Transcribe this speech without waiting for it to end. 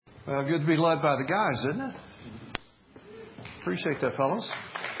Well, good to be led by the guys, isn't it? Appreciate that, fellas.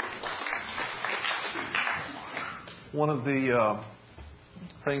 One of the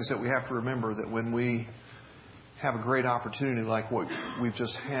things that we have to remember that when we have a great opportunity like what we've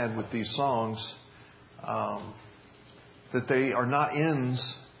just had with these songs, that they are not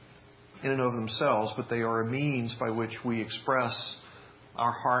ends in and of themselves, but they are a means by which we express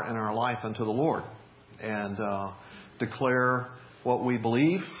our heart and our life unto the Lord and declare what we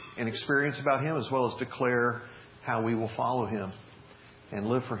believe and experience about Him, as well as declare how we will follow Him and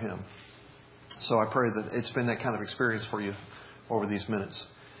live for Him. So I pray that it's been that kind of experience for you over these minutes.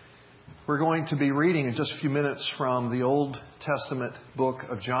 We're going to be reading in just a few minutes from the Old Testament book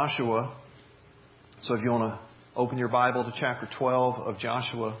of Joshua. So if you want to open your Bible to chapter 12 of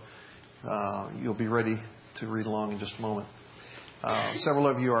Joshua, you'll be ready to read along in just a moment. Several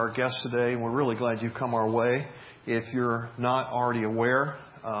of you are our guests today, and we're really glad you've come our way. If you're not already aware,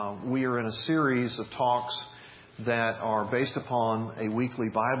 we are in a series of talks that are based upon a weekly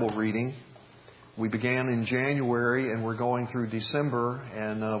Bible reading. We began in January and we're going through December,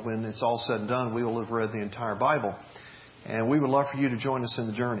 and when it's all said and done, we will have read the entire Bible. And we would love for you to join us in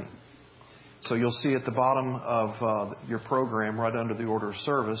the journey. So you'll see at the bottom of your program, right under the order of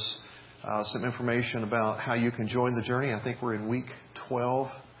service, some information about how you can join the journey. I think we're in week 12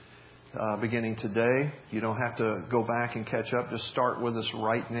 beginning today. You don't have to go back and catch up. Just start with us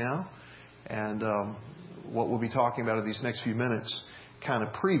right now. And what we'll be talking about in these next few minutes kind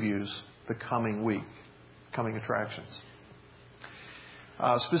of previews the coming week, coming attractions.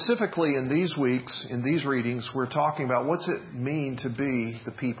 Specifically in these weeks, in these readings, we're talking about what's it mean to be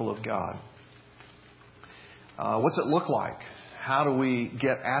the people of God. What's it look like? How do we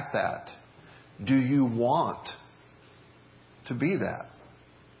get at that? Do you want to be that?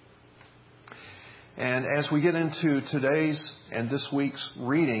 And as we get into today's and this week's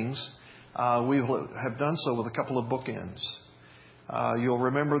readings, we have done so with a couple of bookends. You'll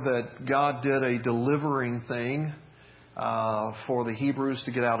remember that God did a delivering thing for the Hebrews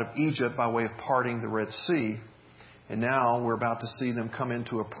to get out of Egypt by way of parting the Red Sea. And now we're about to see them come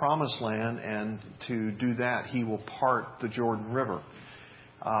into a promised land, and to do that, He will part the Jordan River.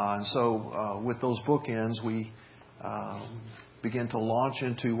 And so with those bookends, we begin to launch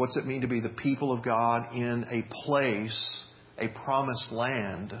into what's it mean to be the people of God in a place, a promised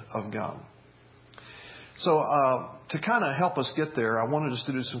land of God. So to kind of help us get there, I wanted us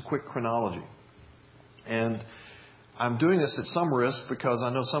to do some quick chronology. And I'm doing this at some risk because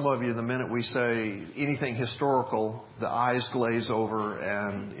I know some of you, the minute we say anything historical, the eyes glaze over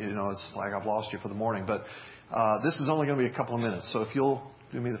and, it's like I've lost you for the morning. But this is only going to be a couple of minutes. So if you'll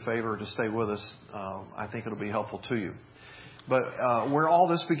do me the favor to stay with us, I think it'll be helpful to you. But where all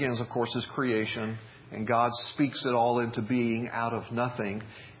this begins, of course, is creation. And God speaks it all into being out of nothing.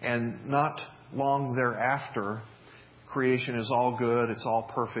 And not long thereafter, creation is all good, it's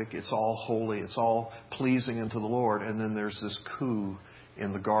all perfect, it's all holy, it's all pleasing unto the Lord. And then there's this coup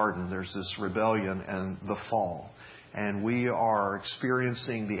in the garden. There's this rebellion and the fall. And we are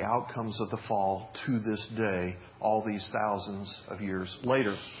experiencing the outcomes of the fall to this day, all these thousands of years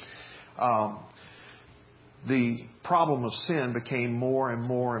later. The problem of sin became more and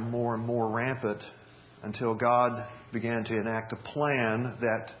more and more and more rampant until God began to enact a plan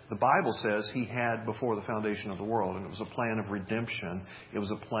that the Bible says He had before the foundation of the world. And it was a plan of redemption. It was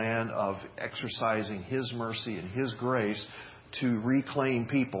a plan of exercising His mercy and His grace to reclaim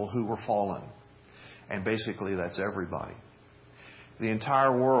people who were fallen. And basically that's everybody. The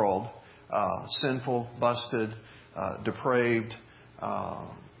entire world, sinful, busted, depraved,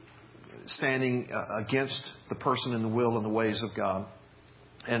 standing against the person and the will and the ways of God.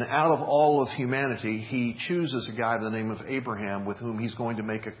 And out of all of humanity, He chooses a guy by the name of Abraham with whom He's going to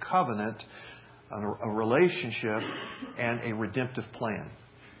make a covenant, a relationship, and a redemptive plan.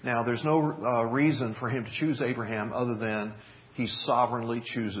 Now, there's no reason for Him to choose Abraham other than He sovereignly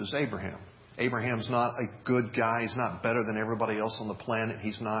chooses Abraham. Abraham's not a good guy. He's not better than everybody else on the planet.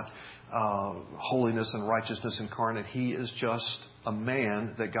 He's not holiness and righteousness incarnate. He is just a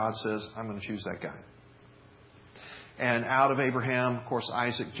man that God says, I'm going to choose that guy. And out of Abraham, of course,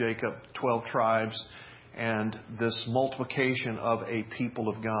 Isaac, Jacob, 12 tribes, and this multiplication of a people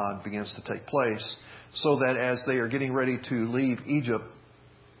of God begins to take place, so that as they are getting ready to leave Egypt,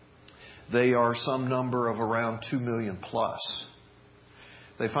 they are some number of around 2 million plus.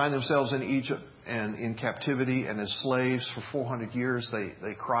 They find themselves in Egypt and in captivity and as slaves for 400 years.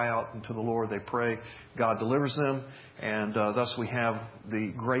 They cry out unto the Lord. They pray. God delivers them. And thus we have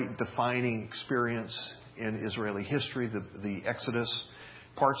the great defining experience in Israeli history, the Exodus,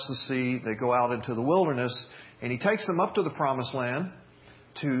 parts the sea. They go out into the wilderness, and He takes them up to the promised land.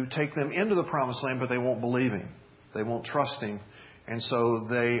 to take them into the promised land, but they won't believe Him. They won't trust Him. And so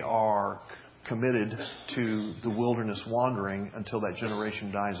they are committed to the wilderness wandering until that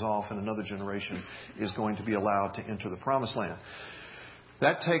generation dies off and another generation is going to be allowed to enter the promised land.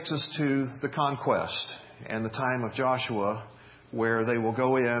 That takes us to the conquest and the time of Joshua, where they will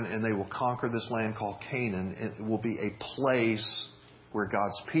go in and they will conquer this land called Canaan. It will be a place where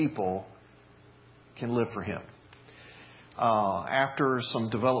God's people can live for Him. After some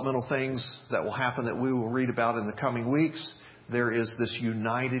developmental things that will happen that we will read about in the coming weeks, there is this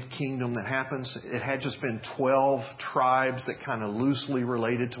united kingdom that happens. It had just been 12 tribes that kind of loosely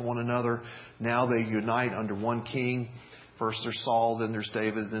related to one another. Now they unite under one king. First there's Saul, then there's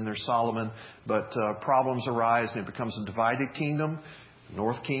David, then there's Solomon. But problems arise and it becomes a divided kingdom.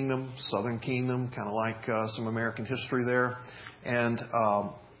 North kingdom, southern kingdom, kind of like some American history there. And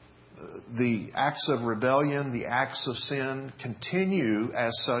the acts of rebellion, the acts of sin continue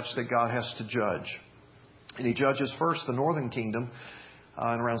as such that God has to judge. And He judges first the northern kingdom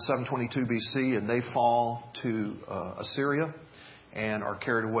in around 722 BC, and they fall to Assyria and are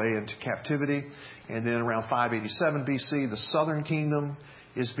carried away into captivity. And then around 587 BC, the southern kingdom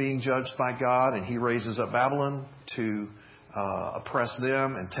is being judged by God, and He raises up Babylon to oppress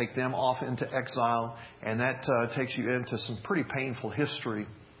them and take them off into exile. And that takes you into some pretty painful history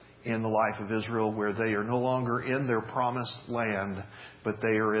in the life of Israel, where they are no longer in their promised land, but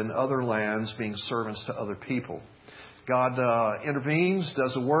they are in other lands being servants to other people. God intervenes,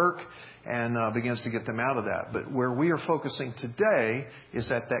 does a work, and begins to get them out of that. But where we are focusing today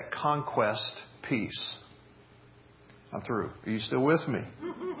is at that conquest piece. I'm through. Are you still with me?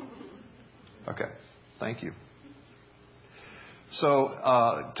 Okay. Thank you. So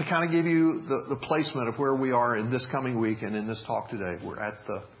to kind of give you the placement of where we are in this coming week and in this talk today, we're at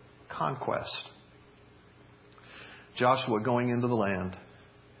the conquest. Joshua going into the land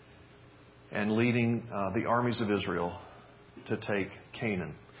and leading the armies of Israel to take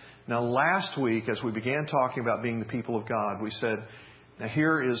Canaan. Now, last week, as we began talking about being the people of God, we said, now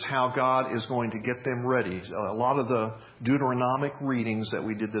here is how God is going to get them ready. A lot of the Deuteronomic readings that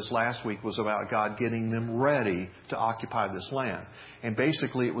we did this last week was about God getting them ready to occupy this land. And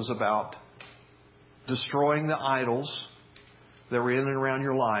basically it was about destroying the idols that were in and around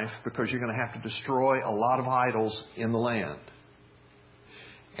your life, because you're going to have to destroy a lot of idols in the land.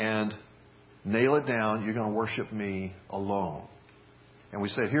 And nail it down, you're going to worship me alone. And we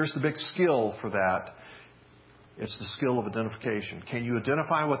said, here's the big skill for that. It's the skill of identification. Can you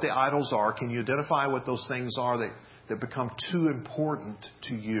identify what the idols are? Can you identify what those things are that become too important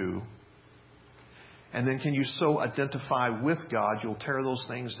to you? And then can you so identify with God, you'll tear those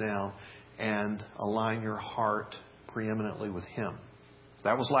things down and align your heart preeminently with Him.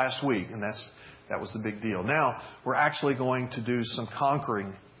 That was last week, and that was the big deal. Now, we're actually going to do some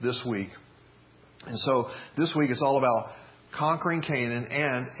conquering this week. And so this week is all about conquering Canaan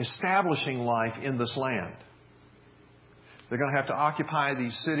and establishing life in this land. They're going to have to occupy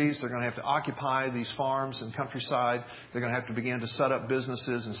these cities. They're going to have to occupy these farms and countryside. They're going to have to begin to set up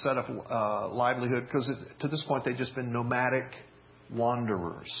businesses and set up livelihood, because to this point they've just been nomadic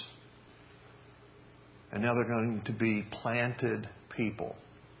wanderers. And now they're going to be planted people.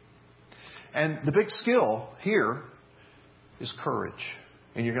 And the big skill here is courage.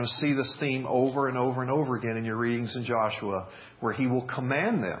 And you're going to see this theme over and over and over again in your readings in Joshua, where He will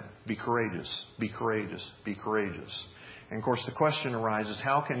command them, be courageous, be courageous, be courageous. And of course the question arises,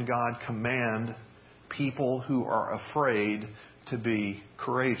 how can God command people who are afraid to be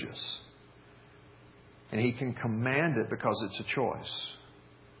courageous? And He can command it because it's a choice.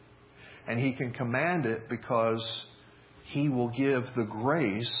 And He can command it because He will give the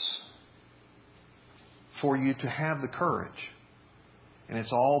grace for you to have the courage. And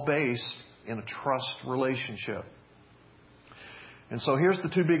it's all based in a trust relationship. And so here's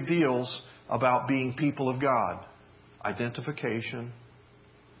the two big deals about being people of God. Identification,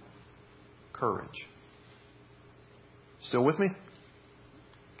 courage. Still with me?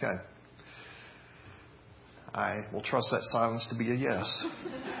 Okay. I will trust that silence to be a yes.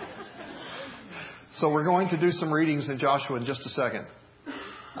 So we're going to do some readings in Joshua in just a second.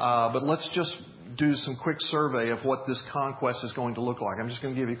 But let's just do some quick survey of what this conquest is going to look like. I'm just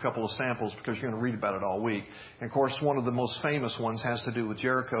going to give you a couple of samples because you're going to read about it all week. And of course, one of the most famous ones has to do with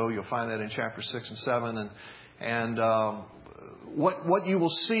Jericho. You'll find that in chapter 6 and 7. And what you will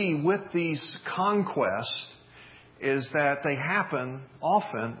see with these conquests is that they happen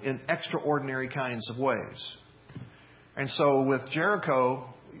often in extraordinary kinds of ways. And so with Jericho,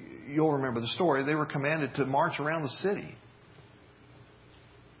 you'll remember the story. They were commanded to march around the city.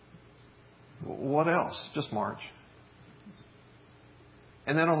 What else? Just march.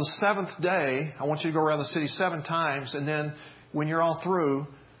 And then on the seventh day, I want you to go around the city 7 times. And then when you're all through,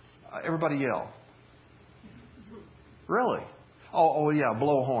 everybody yell. Really? Oh, yeah,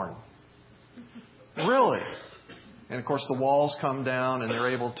 blow a horn. Really? And of course the walls come down and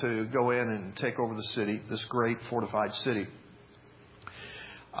they're able to go in and take over the city, this great fortified city.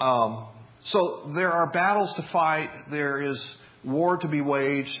 So there are battles to fight. There is war to be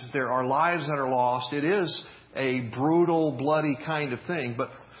waged. There are lives that are lost. It is a brutal, bloody kind of thing. But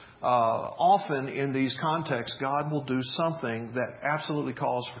often in these contexts, God will do something that absolutely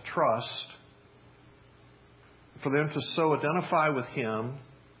calls for trust, for them to so identify with Him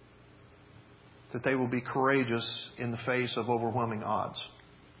that they will be courageous in the face of overwhelming odds.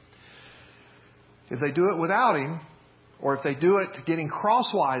 If they do it without Him, or if they do it getting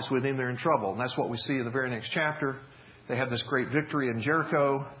crosswise with Him, they're in trouble. And that's what we see in the very next chapter. They have this great victory in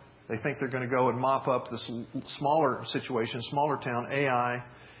Jericho. They think they're going to go and mop up this smaller situation, smaller town, Ai,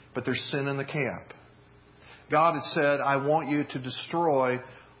 but there's sin in the camp. God had said, I want you to destroy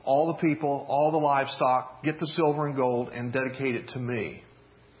all the people, all the livestock, get the silver and gold, and dedicate it to me.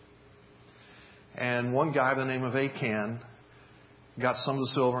 And one guy by the name of Achan got some of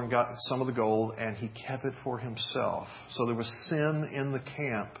the silver and got some of the gold, and he kept it for himself. So there was sin in the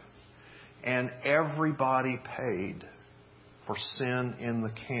camp, and everybody paid for sin in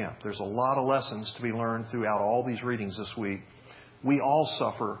the camp. There's a lot of lessons to be learned throughout all these readings this week. We all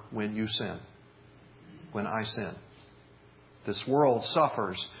suffer when you sin, when I sin. This world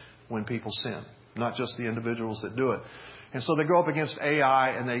suffers when people sin, not just the individuals that do it. And so they go up against Ai,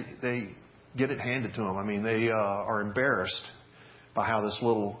 and they get it handed to them. I mean, they are embarrassed by how this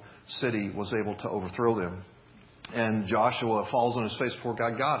little city was able to overthrow them. And Joshua falls on his face before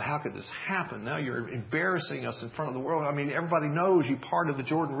God. God, how could this happen? Now you're embarrassing us in front of the world. I mean, everybody knows you parted the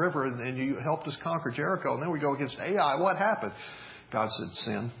Jordan River and you helped us conquer Jericho. And then we go against Ai. What happened? God said,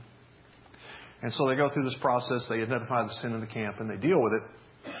 sin. And so they go through this process. They identify the sin in the camp and they deal with it.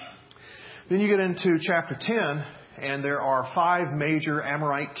 Then you get into chapter 10. And there are 5 major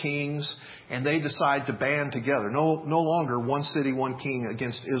Amorite kings, and they decide to band together. No longer one city, one king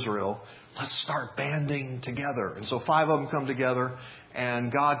against Israel. Let's start banding together. And so 5 of them come together,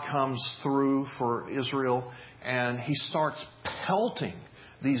 and God comes through for Israel, and He starts pelting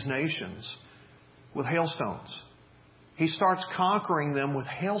these nations with hailstones. He starts conquering them with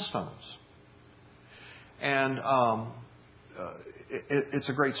hailstones. And it's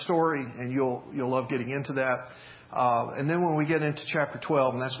a great story, and you'll love getting into that. And then when we get into chapter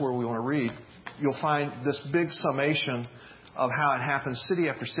 12, and that's where we want to read, you'll find this big summation of how it happens, city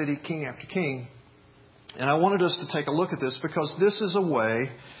after city, king after king. And I wanted us to take a look at this because this is a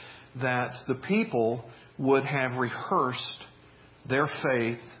way that the people would have rehearsed their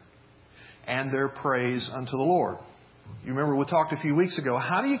faith and their praise unto the Lord. You remember we talked a few weeks ago,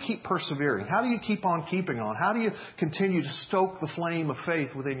 how do you keep persevering? How do you keep on keeping on? How do you continue to stoke the flame of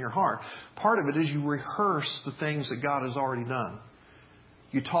faith within your heart? Part of it is you rehearse the things that God has already done.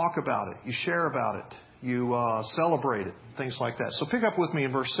 You talk about it. You share about it. You celebrate it. Things like that. So pick up with me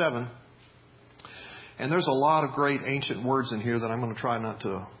in verse 7. And there's a lot of great ancient words in here that I'm going to try not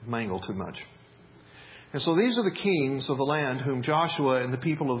to mangle too much. And so these are the kings of the land whom Joshua and the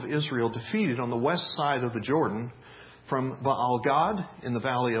people of Israel defeated on the west side of the Jordan, from Baal-Gad in the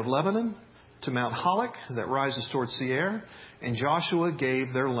valley of Lebanon to Mount Halak that rises towards Seir. And Joshua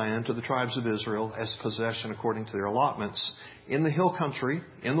gave their land to the tribes of Israel as possession according to their allotments in the hill country,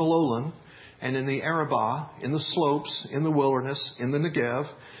 in the lowland, and in the Arabah, in the slopes, in the wilderness, in the Negev,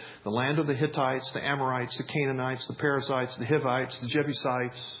 the land of the Hittites, the Amorites, the Canaanites, the Perizzites, the Hivites, the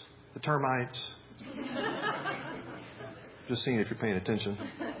Jebusites, the termites. Just seeing if you're paying attention.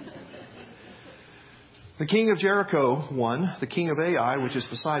 The king of Jericho won. The king of Ai, which is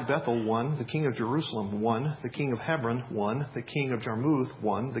beside Bethel, won. The king of Jerusalem won. The king of Hebron won. The king of Jarmuth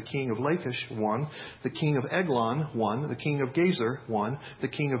won. The king of Lachish won. The king of Eglon won. The king of Gezer won. The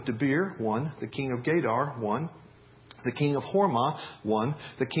king of Debir won. The king of Gedar won. The king of Hormah won.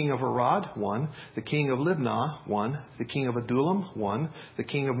 The king of Arad won. The king of Libnah won. The king of Adullam won. The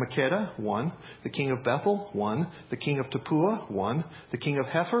king of Makkedah won. The king of Bethel won. The king of Tappuah won. The king of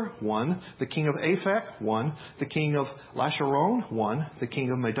Hepher won. The king of Aphek won. The king of Lasharon won. The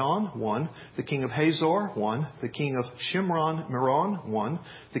king of Madon won. The king of Hazor won. The king of Shimron Meron won.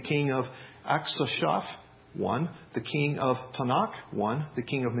 The king of Akshaph won. The king of Tanakh won. The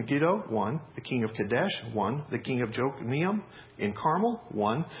king of Megiddo won. The king of Kadesh won. The king of Jokneam in Carmel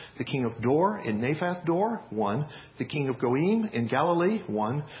won. The king of Dor in Naphath Dor won. The king of Goim in Galilee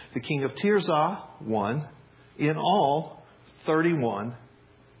won. The king of Tirzah won. In all, 31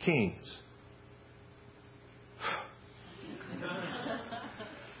 kings.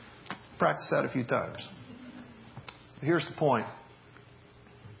 practice that a few times. Here's the point.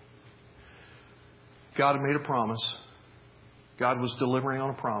 God had made a promise. God was delivering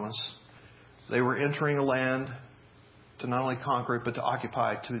on a promise. They were entering a land to not only conquer it, but to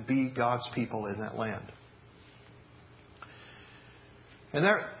occupy it, to be God's people in that land. And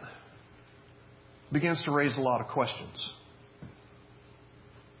that begins to raise a lot of questions.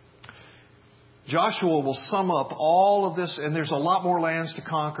 Joshua will sum up all of this, and there's a lot more lands to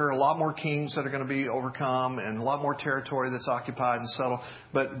conquer, a lot more kings that are going to be overcome, and a lot more territory that's occupied and settled.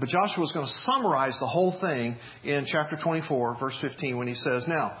 But Joshua is going to summarize the whole thing in chapter 24, verse 15, when he says,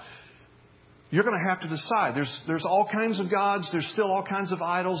 now, you're going to have to decide. There's all kinds of gods. There's still all kinds of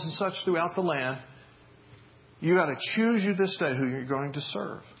idols and such throughout the land. You got to choose you this day who you're going to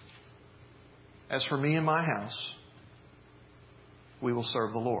serve. As for me and my house, we will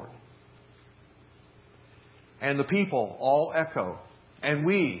serve the Lord. And the people all echo, and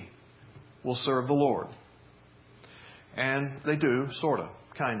we will serve the Lord. And they do, sort of,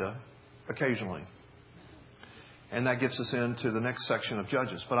 kind of, occasionally. And that gets us into the next section of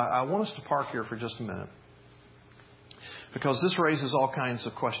Judges. But I want us to park here for just a minute, because this raises all kinds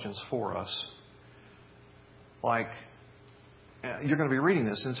of questions for us. Like, you're going to be reading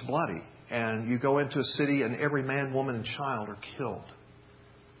this, and it's bloody. And you go into a city, and every man, woman, and child are killed.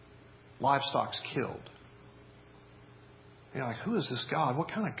 Livestock's killed. You're like, who is this God? What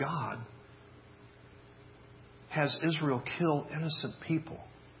kind of God has Israel kill innocent people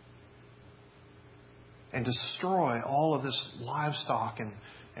and destroy all of this livestock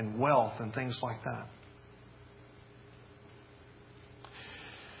and wealth and things like that?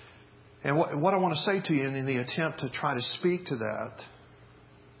 And what I want to say to you in the attempt to try to speak to that,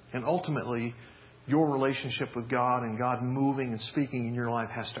 and ultimately your relationship with God and God moving and speaking in your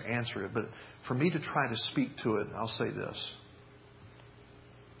life has to answer it. But for me to try to speak to it, I'll say this.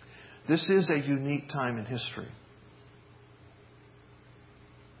 This is a unique time in history.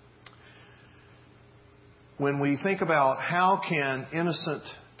 When we think about how can innocent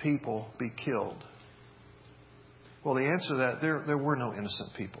people be killed, well, the answer to that, there were no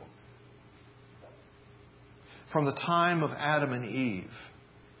innocent people. From the time of Adam and Eve,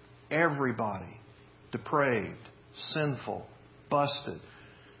 everybody, depraved, sinful, busted,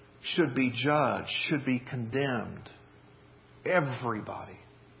 should be judged, should be condemned. Everybody.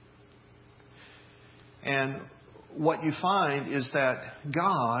 And what you find is that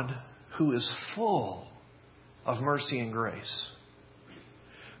God, who is full of mercy and grace,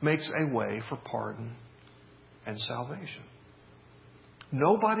 makes a way for pardon and salvation.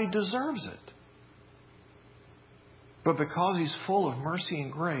 Nobody deserves it. But because He's full of mercy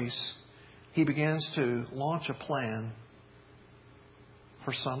and grace, He begins to launch a plan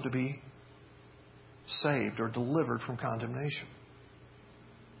for some to be saved or delivered from condemnation.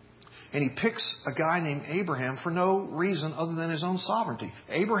 And He picks a guy named Abraham for no reason other than His own sovereignty.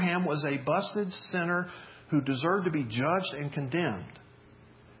 Abraham was a busted sinner who deserved to be judged and condemned.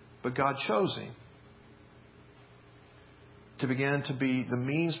 But God chose him to begin to be the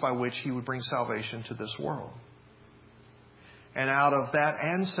means by which He would bring salvation to this world. And out of that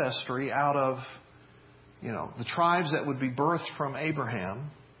ancestry, out of the tribes that would be birthed from Abraham,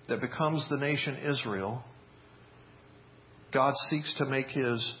 that becomes the nation Israel, God seeks to make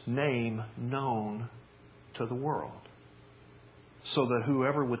His name known to the world, so that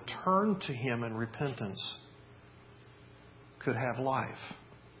whoever would turn to Him in repentance could have life.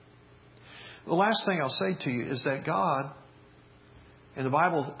 The last thing I'll say to you is that God, and the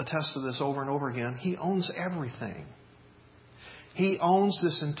Bible attests to this over and over again, He owns everything. He owns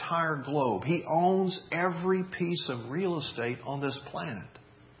this entire globe. He owns every piece of real estate on this planet.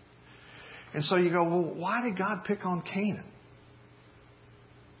 And so you go, well, why did God pick on Canaan?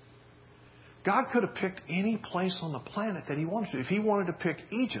 God could have picked any place on the planet that He wanted to. If He wanted to pick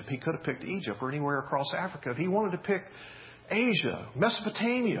Egypt, He could have picked Egypt, or anywhere across Africa. If He wanted to pick Asia,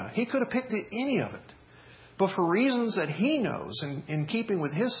 Mesopotamia, He could have picked any of it. But for reasons that He knows, in keeping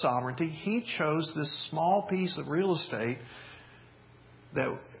with His sovereignty, He chose this small piece of real estate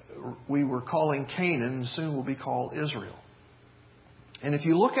that we were calling Canaan, and soon will be called Israel. And if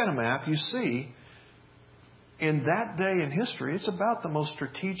you look at a map, you see, in that day in history, it's about the most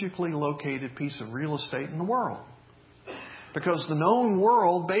strategically located piece of real estate in the world. Because the known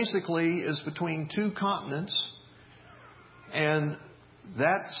world basically is between two continents, and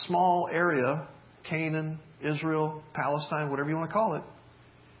that small area, Canaan, Israel, Palestine, whatever you want to call it,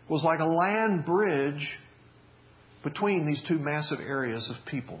 was like a land bridge between these two massive areas of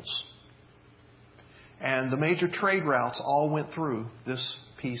peoples. And the major trade routes all went through this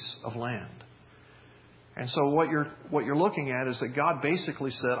piece of land. And so what you're looking at is that God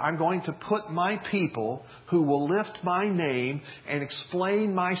basically said, I'm going to put my people who will lift my name and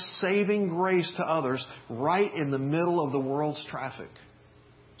explain my saving grace to others right in the middle of the world's traffic,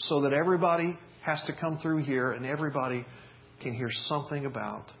 so that everybody has to come through here and everybody can hear something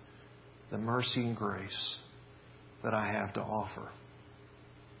about the mercy and grace that I have to offer.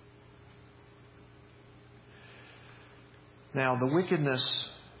 Now, the wickedness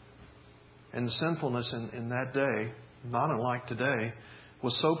and the sinfulness in that day, not unlike today,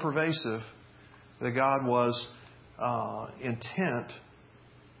 was so pervasive that God was intent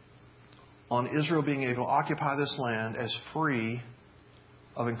on Israel being able to occupy this land as free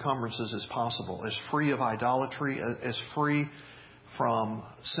of encumbrances as possible, as free of idolatry, as free from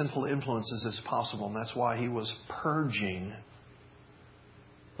sinful influences as possible. And that's why He was purging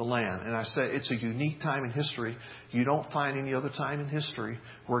the land. And I say it's a unique time in history. You don't find any other time in history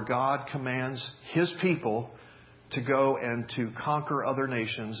where God commands His people to go and to conquer other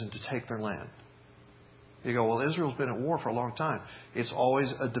nations and to take their land. You go, well, Israel's been at war for a long time. It's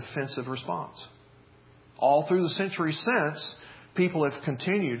always a defensive response. All through the centuries since, people have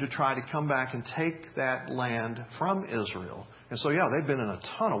continued to try to come back and take that land from Israel. And so, yeah, they've been in a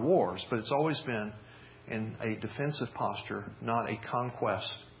ton of wars, but it's always been in a defensive posture, not a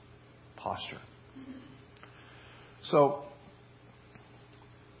conquest posture. So,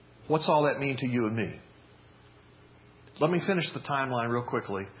 what's all that mean to you and me? Let me finish the timeline real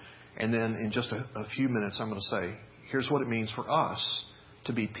quickly, and then in just a few minutes I'm going to say, here's what it means for us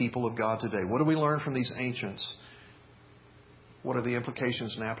to be people of God today. What do we learn from these ancients? What are the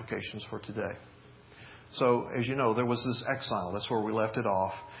implications and applications for today? So, as you know, there was this exile. That's where we left it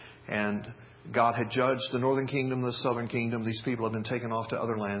off. And God had judged the northern kingdom, the southern kingdom. These people had been taken off to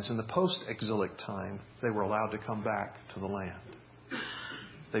other lands. In the post-exilic time, they were allowed to come back to the land.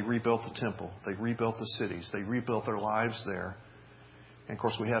 They rebuilt the temple. They rebuilt the cities. They rebuilt their lives there. And, of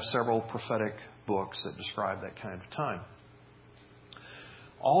course, we have several prophetic books that describe that kind of time.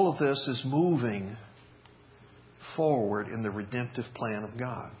 All of this is moving forward in the redemptive plan of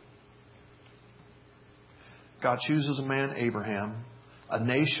God. God chooses a man, Abraham. A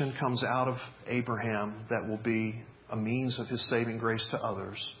nation comes out of Abraham that will be a means of His saving grace to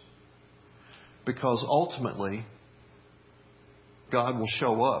others. Because ultimately, God will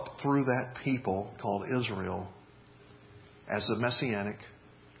show up through that people called Israel as the Messianic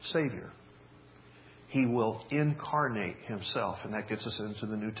Savior. He will incarnate Himself, and that gets us into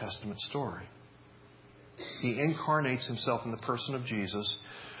the New Testament story. He incarnates Himself in the person of Jesus,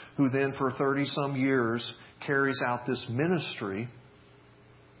 who then for 30-some years carries out this ministry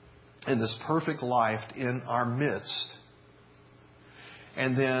and this perfect life in our midst.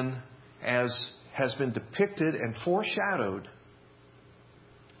 And then, as has been depicted and foreshadowed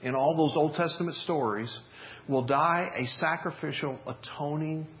in all those Old Testament stories, will die a sacrificial,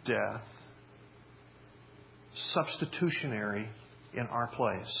 atoning death, substitutionary in our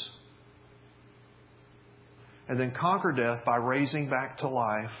place. And then conquer death by raising back to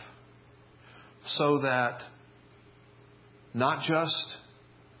life, so that not just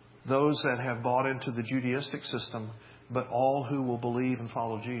those that have bought into the Judaistic system, but all who will believe and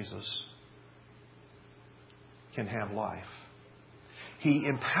follow Jesus can have life. He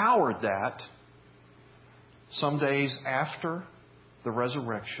empowered that some days after the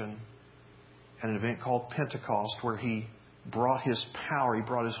resurrection at an event called Pentecost, where He brought His power, He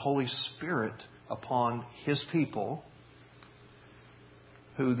brought His Holy Spirit upon His people,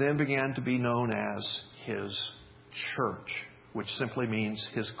 who then began to be known as His church, which simply means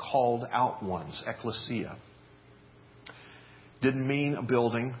His called out ones, ecclesia. Didn't mean a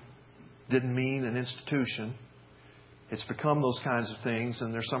building, didn't mean an institution. It's become those kinds of things,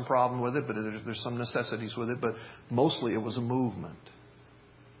 and there's some problem with it, but there's some necessities with it. But mostly it was a movement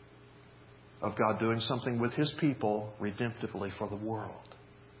of God doing something with His people redemptively for the world.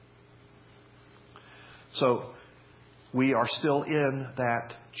 So we are still in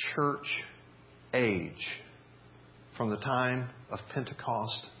that church age from the time of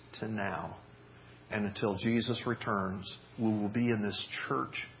Pentecost to now. And until Jesus returns, we will be in this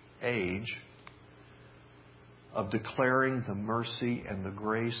church age of declaring the mercy and the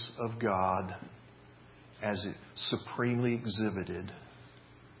grace of God as it supremely exhibited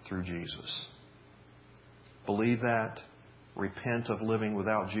through Jesus. Believe that. Repent of living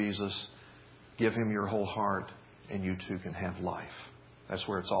without Jesus. Give Him your whole heart, and you too can have life. That's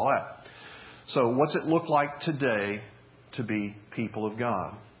where it's all at. So what's it look like today to be people of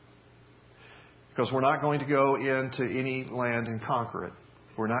God? Because we're not going to go into any land and conquer it.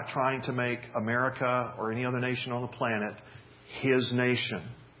 We're not trying to make America or any other nation on the planet His nation.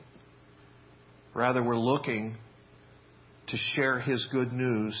 Rather, we're looking to share His good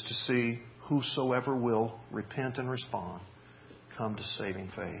news to see whosoever will repent and respond come to saving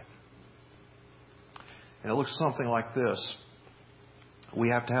faith. And it looks something like this. We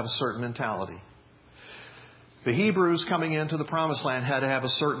have to have a certain mentality. The Hebrews coming into the Promised Land had to have a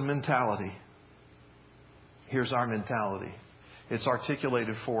certain mentality. Here's our mentality. It's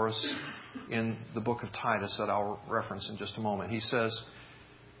articulated for us in the book of Titus that I'll reference in just a moment. He says,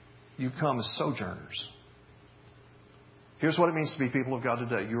 you come as sojourners. Here's what it means to be people of God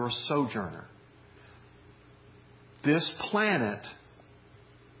today. You're a sojourner. This planet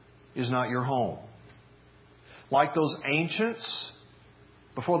is not your home. Like those ancients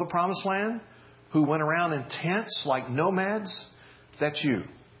before the Promised Land who went around in tents like nomads, that's you.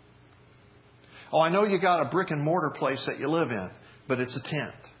 Oh, I know you got a brick and mortar place that you live in, but it's a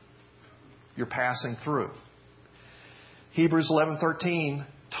tent. You're passing through. Hebrews 11:13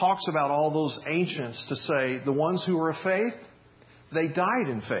 talks about all those ancients to say the ones who were of faith, they died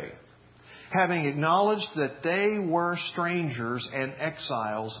in faith, having acknowledged that they were strangers and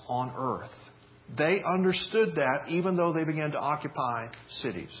exiles on earth. They understood that even though they began to occupy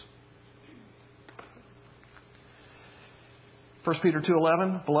cities. 1 Peter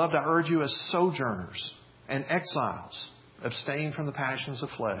 2:11, beloved, I urge you as sojourners and exiles, abstain from the passions of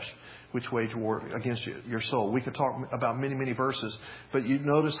flesh, which wage war against your soul. We could talk about many, many verses, but you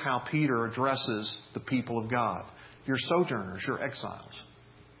notice how Peter addresses the people of God. You're sojourners, you're exiles.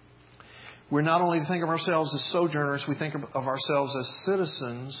 We're not only to think of ourselves as sojourners, we think of ourselves as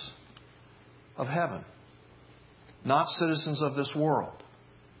citizens of heaven, not citizens of this world.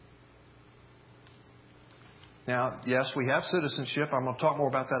 Now, yes, we have citizenship. I'm going to talk more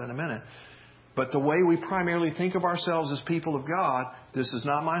about that in a minute. But the way we primarily think of ourselves as people of God, this is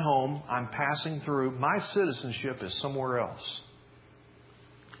not my home. I'm passing through. My citizenship is somewhere else.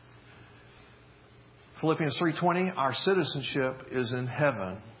 Philippians 3:20, our citizenship is in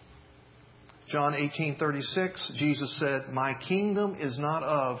heaven. John 18:36, Jesus said, my kingdom is not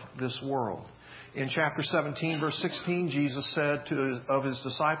of this world. In chapter 17, verse 16, Jesus said of His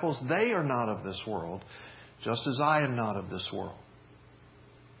disciples, they are not of this world, just as I am not of this world.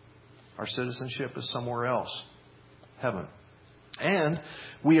 Our citizenship is somewhere else, heaven. And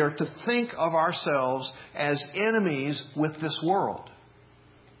we are to think of ourselves as enemies with this world,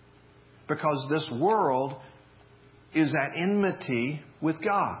 because this world is at enmity with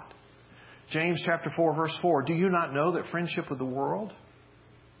God. James chapter 4, verse 4, do you not know that friendship with the world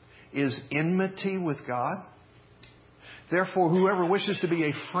is enmity with God? Therefore, whoever wishes to be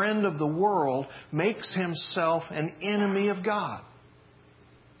a friend of the world makes himself an enemy of God.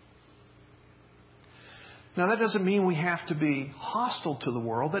 Now, that doesn't mean we have to be hostile to the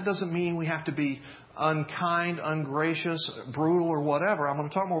world. That doesn't mean we have to be unkind, ungracious, brutal, or whatever. I'm going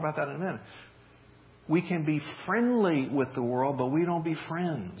to talk more about that in a minute. We can be friendly with the world, but we don't be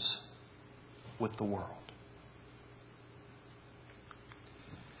friends with the world.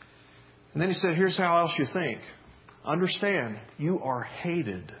 And then he said, here's how else you think. Understand, you are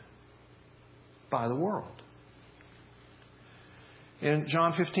hated by the world. In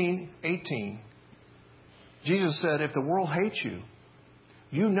John 15:18, Jesus said, if the world hates you,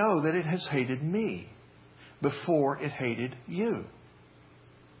 you know that it has hated me before it hated you.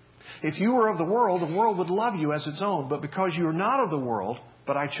 If you were of the world would love you as its own. But because you are not of the world,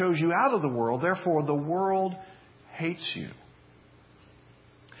 but I chose you out of the world, therefore the world hates you.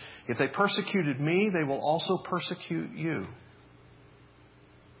 If they persecuted me, they will also persecute you.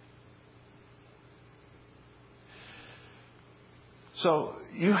 So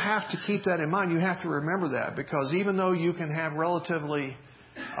you have to keep that in mind. You have to remember that, because even though you can have relatively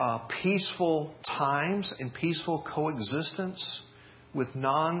peaceful times and peaceful coexistence with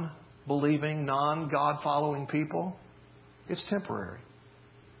non-believing, non-God-following people, it's temporary.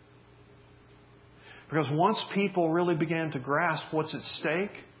 Because once people really begin to grasp what's at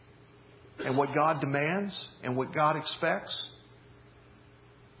stake and what God demands and what God expects,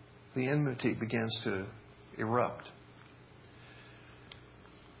 the enmity begins to erupt.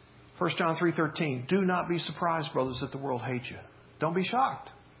 1 John 3:13, do not be surprised, brothers, that the world hates you. Don't be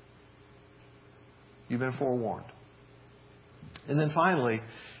shocked. You've been forewarned. And then finally,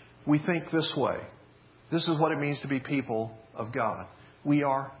 we think this way. This is what it means to be people of God. We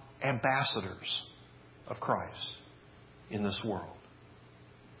are ambassadors of Christ in this world.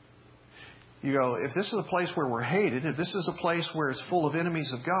 You go, if this is a place where we're hated, if this is a place where it's full of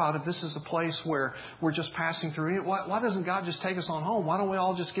enemies of God, if this is a place where we're just passing through it, why doesn't God just take us on home? Why don't we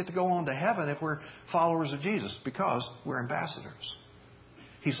all just get to go on to heaven if we're followers of Jesus? Because we're ambassadors.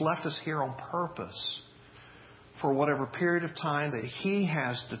 He's left us here on purpose for whatever period of time that He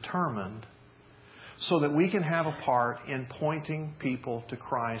has determined so that we can have a part in pointing people to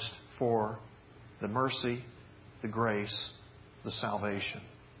Christ for the mercy, the grace, the salvation.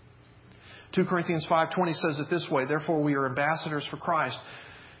 2 Corinthians 5:20 says it this way, therefore we are ambassadors for Christ,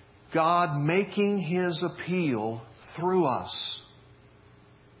 God making His appeal through us.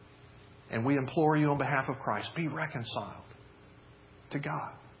 And we implore you on behalf of Christ, be reconciled to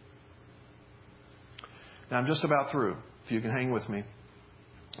God. Now I'm just about through, if you can hang with me.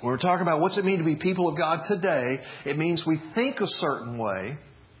 When we're talking about what's it mean to be people of God today, it means we think a certain way,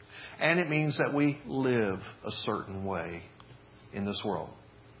 and it means that we live a certain way in this world.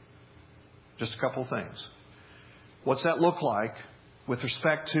 Just a couple of things. What's that look like with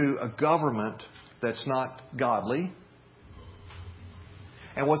respect to a government that's not godly?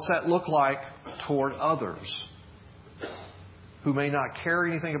 And what's that look like toward others who may not care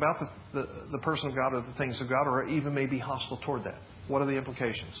anything about the person of God or the things of God, or even may be hostile toward that? What are the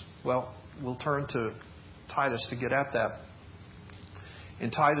implications? Well, we'll turn to Titus to get at that. In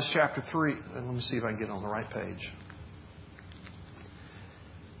Titus chapter 3, and let me see if I can get on the right page.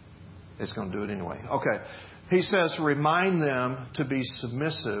 It's going to do it anyway. Okay. He says, remind them to be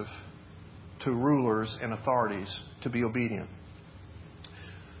submissive to rulers and authorities, to be obedient.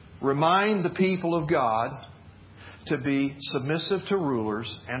 Remind the people of God to be submissive to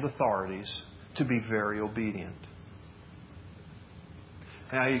rulers and authorities, to be very obedient.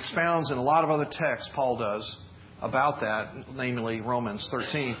 Now, he expounds in a lot of other texts, Paul does, about that, namely Romans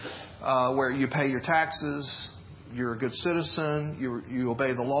 13, where you pay your taxes, you're a good citizen, you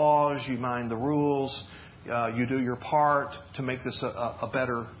obey the laws, you mind the rules, you do your part to make this a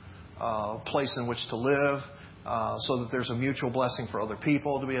better place in which to live, so that there's a mutual blessing for other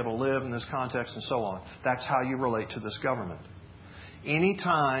people to be able to live in this context and so on. That's how you relate to this government.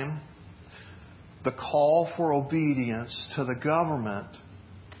 Anytime the call for obedience to the government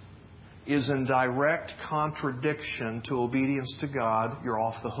is in direct contradiction to obedience to God, you're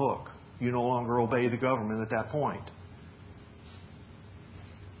off the hook. You no longer obey the government at that point.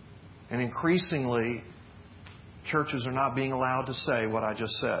 And increasingly, churches are not being allowed to say what I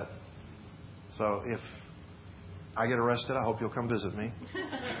just said. So if I get arrested, I hope you'll come visit me.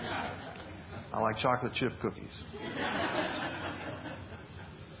 I like chocolate chip cookies.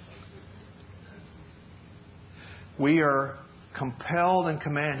 We are compelled and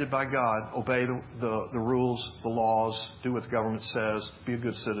commanded by God, obey the rules, the laws, do what the government says, be a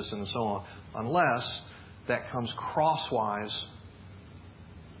good citizen, and so on, unless that comes crosswise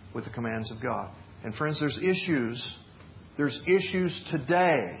with the commands of God. And friends, there's issues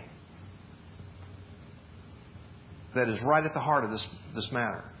today that is right at the heart of this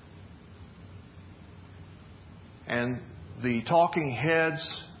matter. And the talking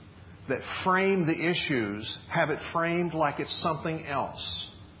heads that frame the issues have it framed like it's something else.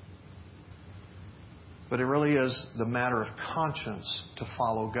 But it really is the matter of conscience to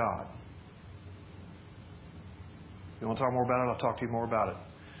follow God. You want to talk more about it? I'll talk to you more about it.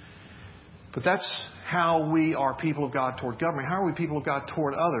 But that's how we are people of God toward government. How are we people of God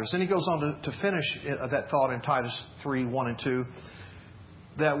toward others? Then he goes on to finish that thought in Titus 3, 1 and 2,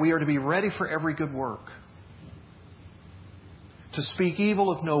 that we are to be ready for every good work, to speak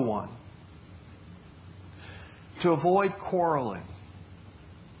evil of no one, to avoid quarreling,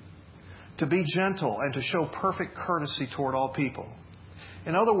 to be gentle, and to show perfect courtesy toward all people.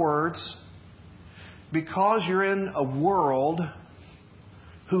 In other words, because you're in a world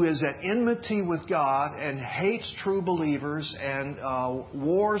who is at enmity with God and hates true believers and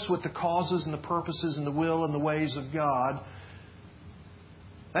wars with the causes and the purposes and the will and the ways of God,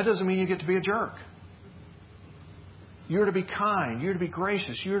 that doesn't mean you get to be a jerk. You're to be kind. You're to be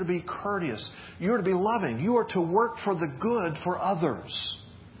gracious. You're to be courteous. You're to be loving. You are to work for the good for others.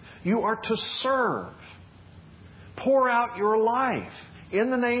 You are to serve. Pour out your life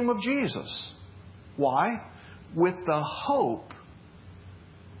in the name of Jesus. Why? With the hope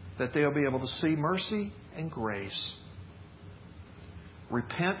that they'll be able to see mercy and grace,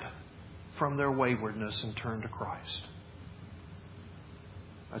 repent from their waywardness, and turn to Christ.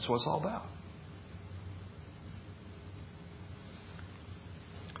 That's what it's all about.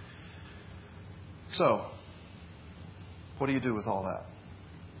 So, what do you do with all that?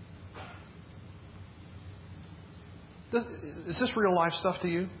 Is this real life stuff to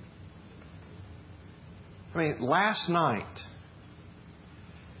you? I mean, last night,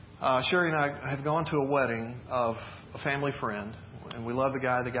 Sherry and I have gone to a wedding of a family friend, and we love the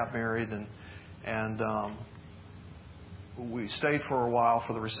guy that got married, and we stayed for a while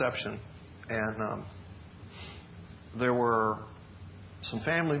for the reception, and there were some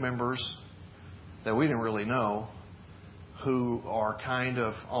family members that we didn't really know who are kind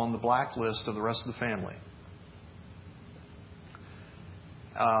of on the blacklist of the rest of the family.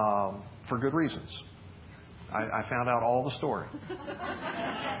 For good reasons. I found out all the story.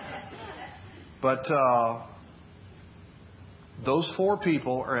 But those 4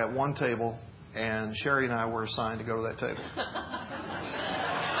 people are at one table, and Sherry and I were assigned to go to that table.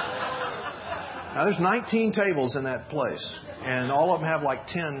 Now, there's 19 tables in that place, and all of them have like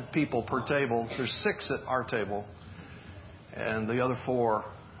 10 people per table. There's 6 at our table, and the other 4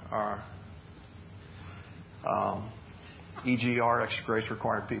 are EGR, extra grace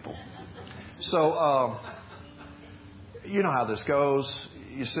required people. So, you know how this goes.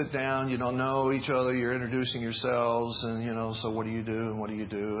 You sit down, you don't know each other, you're introducing yourselves, and, so what do you do, and what do you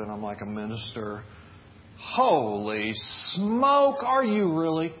do? And I'm like, a minister. Holy smoke, are you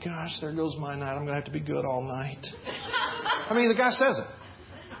really? Gosh, there goes my night. I'm going to have to be good all night. I mean, the guy says it.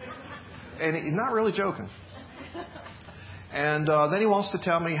 And he's not really joking. And then he wants to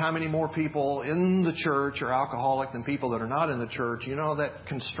tell me how many more people in the church are alcoholic than people that are not in the church. You know, that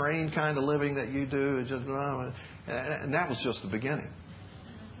constrained kind of living that you do. And that was just the beginning.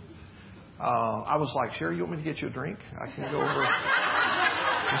 I was like, Sherry, you want me to get you a drink? I can go over.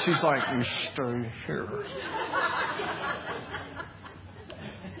 And she's like, you stay here.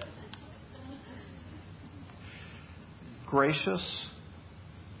 Gracious,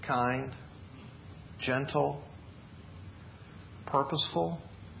 kind, gentle, purposeful.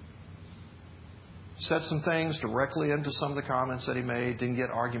 Said some things directly into some of the comments that he made. Didn't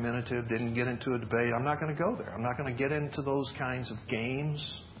get argumentative. Didn't get into a debate. I'm not going to go there. I'm not going to get into those kinds of games.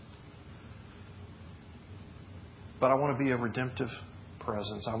 But I want to be a redemptive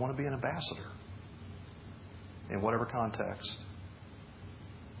presence. I want to be an ambassador in whatever context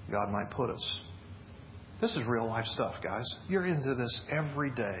God might put us. This is real life stuff, guys. You're into this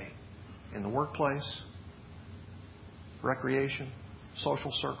every day in the workplace, recreation,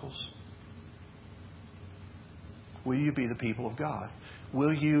 social circles. Will you be the people of God?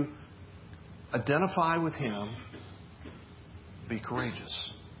 Will you identify with Him? Be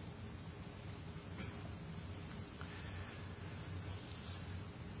courageous.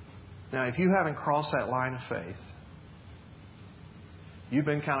 Now, if you haven't crossed that line of faith, you've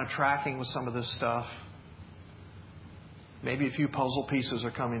been kind of tracking with some of this stuff. Maybe a few puzzle pieces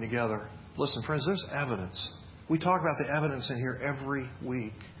are coming together. Listen, friends, there's evidence. We talk about the evidence in here every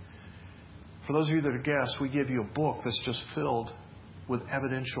week. For those of you that are guests, we give you a book that's just filled with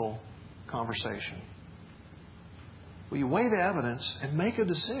evidential conversation. Will you weigh the evidence and make a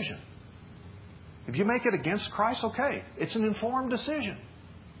decision? If you make it against Christ, okay. It's an informed decision.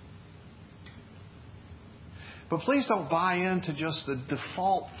 But please don't buy into just the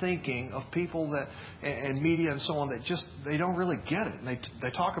default thinking of people that and media and so on that just they don't really get it. And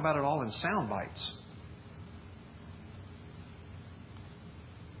they talk about it all in sound bites.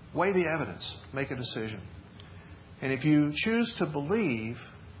 Weigh the evidence. Make a decision. And if you choose to believe,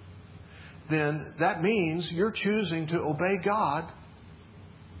 then that means you're choosing to obey God,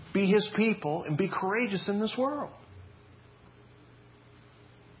 be His people, and be courageous in this world.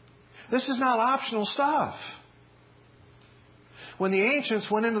 This is not optional stuff. When the ancients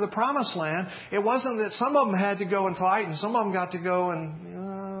went into the promised land, it wasn't that some of them had to go and fight and some of them got to go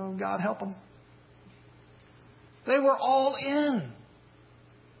and, God help them. They were all in.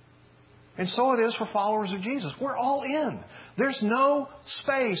 And so it is for followers of Jesus. We're all in. There's no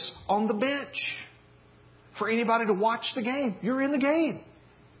space on the bench for anybody to watch the game. You're in the game.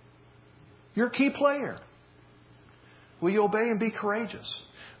 You're a key player. Will you obey and be courageous?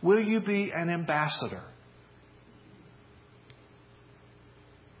 Will you be an ambassador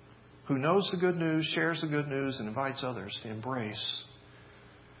who knows the good news, shares the good news, and invites others to embrace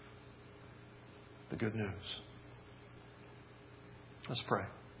the good news? Let's pray.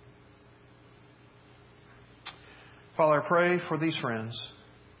 Father, I pray for these friends.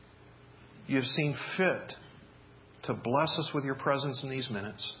 You have seen fit to bless us with your presence in these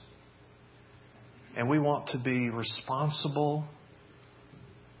minutes. And we want to be responsible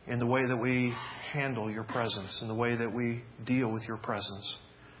in the way that we handle your presence, in the way that we deal with your presence.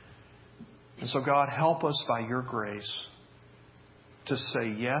 And so, God, help us by your grace to say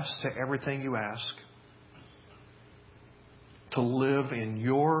yes to everything you ask, to live in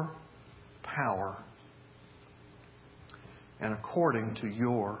your power and according to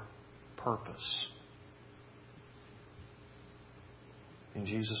your purpose. In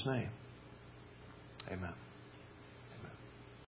Jesus' name, amen.